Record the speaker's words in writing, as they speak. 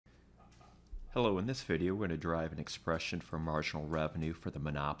Hello, in this video we're going to derive an expression for marginal revenue for the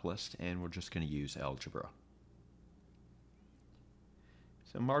monopolist, and we're just going to use algebra.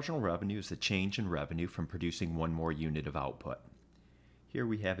 So marginal revenue is the change in revenue from producing one more unit of output. Here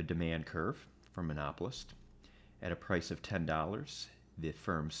we have a demand curve for monopolist. At a price of $10, the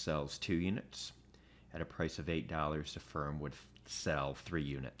firm sells 2 units. At a price of $8, the firm would sell 3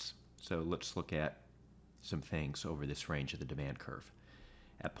 units. So let's look at some things over this range of the demand curve.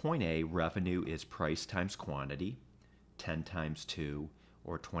 At point A, revenue is price times quantity, 10 times 2,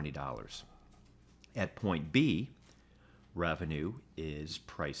 or $20. At point B, revenue is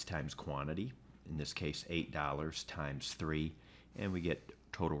price times quantity, in this case $8 times 3, and we get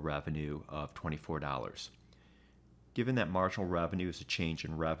total revenue of $24. Given that marginal revenue is a change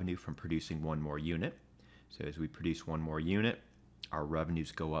in revenue from producing one more unit, so as we produce one more unit, our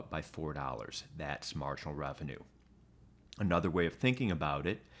revenues go up by $4. That's marginal revenue. Another way of thinking about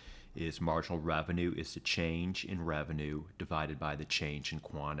it is marginal revenue is the change in revenue divided by the change in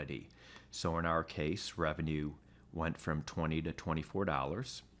quantity. So in our case, revenue went from $20 to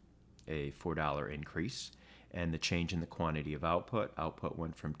 $24, a $4 increase, and the change in the quantity of output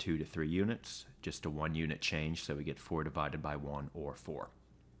went from 2 to 3 units, just a 1 unit change, so we get 4 divided by 1, or 4.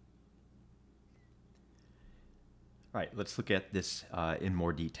 All right, let's look at this in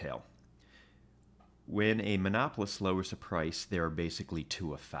more detail. When a monopolist lowers the price, there are basically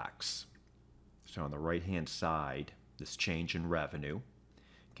 2 effects. So on the right-hand side, this change in revenue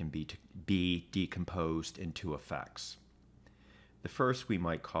can be decomposed in 2 effects. The first we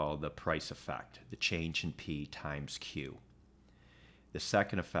might call the price effect, the change in P times Q. The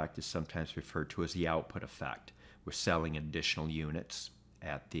second effect is sometimes referred to as the output effect. We're selling additional units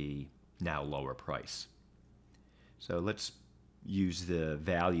at the now lower price. So let's use the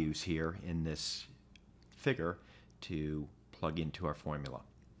values here in this figure to plug into our formula.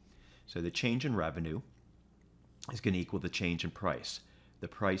 So the change in revenue is going to equal the change in price. The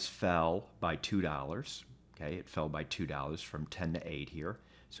price fell by $2. Okay, it fell by $2 from 10 to 8 here.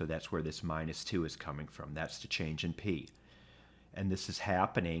 So that's where this minus 2 is coming from. That's the change in P. And this is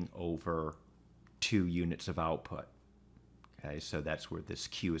happening over 2 units of output. Okay, so that's where this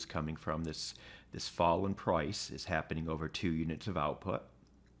Q is coming from. This fall in price is happening over 2 units of output.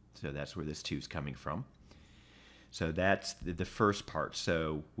 So that's where this 2 is coming from. So that's the first part.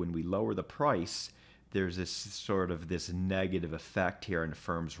 So when we lower the price, there's this sort of this negative effect here in the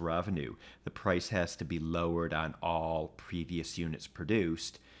firm's revenue. The price has to be lowered on all previous units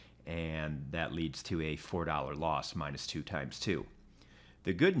produced, and that leads to a $4 loss, minus 2 times 2.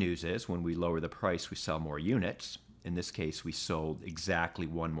 The good news is when we lower the price, we sell more units. In this case, we sold exactly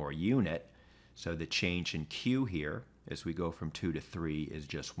 1 more unit. So the change in Q here, as we go from 2 to 3, is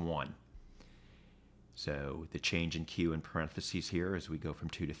just 1. So the change in Q in parentheses here as we go from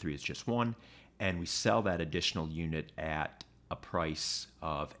 2 to 3 is just 1, and we sell that additional unit at a price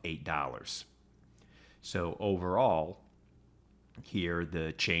of $8. So overall, here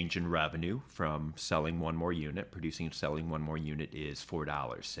the change in revenue from selling 1 more unit, producing and selling 1 more unit, is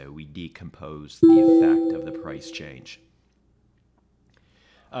 $4. So we decompose the effect of the price change.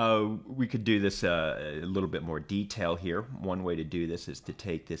 We could do this a little bit more detail here. One way to do this is to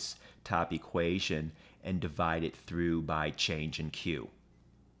take this top equation and divide it through by change in Q.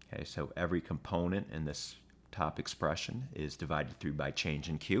 Okay, so every component in this top expression is divided through by change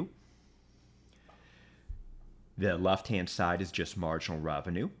in Q. The left-hand side is just marginal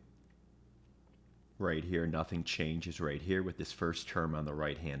revenue. Right here, nothing changes right here with this first term on the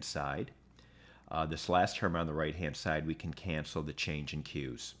right-hand side. This last term on the right-hand side, we can cancel the change in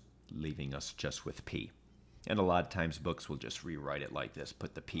Q's, leaving us just with P. And a lot of times books will just rewrite it like this,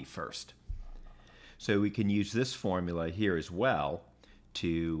 put the P first. So we can use this formula here as well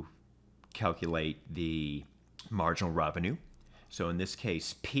to calculate the marginal revenue. So in this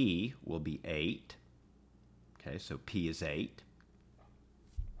case, P will be 8. Okay, so P is 8.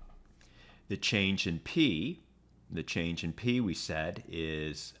 The change in P we said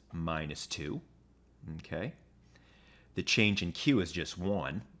is minus 2. Okay. The change in Q is just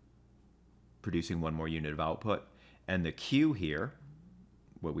 1, producing 1 more unit of output. And the Q here,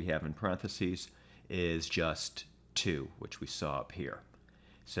 what we have in parentheses, is just 2, which we saw up here.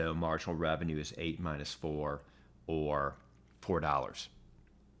 So marginal revenue is 8 minus 4, or $4.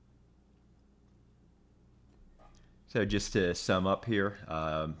 So just to sum up here,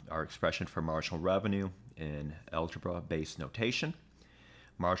 our expression for marginal revenue in algebra-based notation.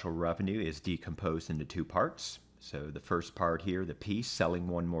 Marginal revenue is decomposed into 2 parts. So the first part here, the P, selling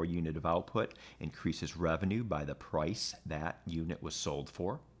 1 more unit of output, increases revenue by the price that unit was sold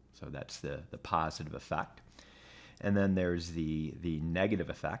for. So that's the positive effect. And then there's the negative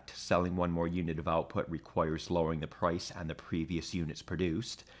effect. Selling one more unit of output requires lowering the price on the previous units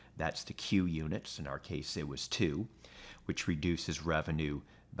produced. That's the Q units. In our case, it was 2, which reduces revenue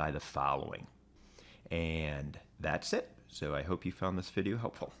by the following. And that's it. So I hope you found this video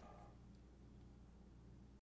helpful.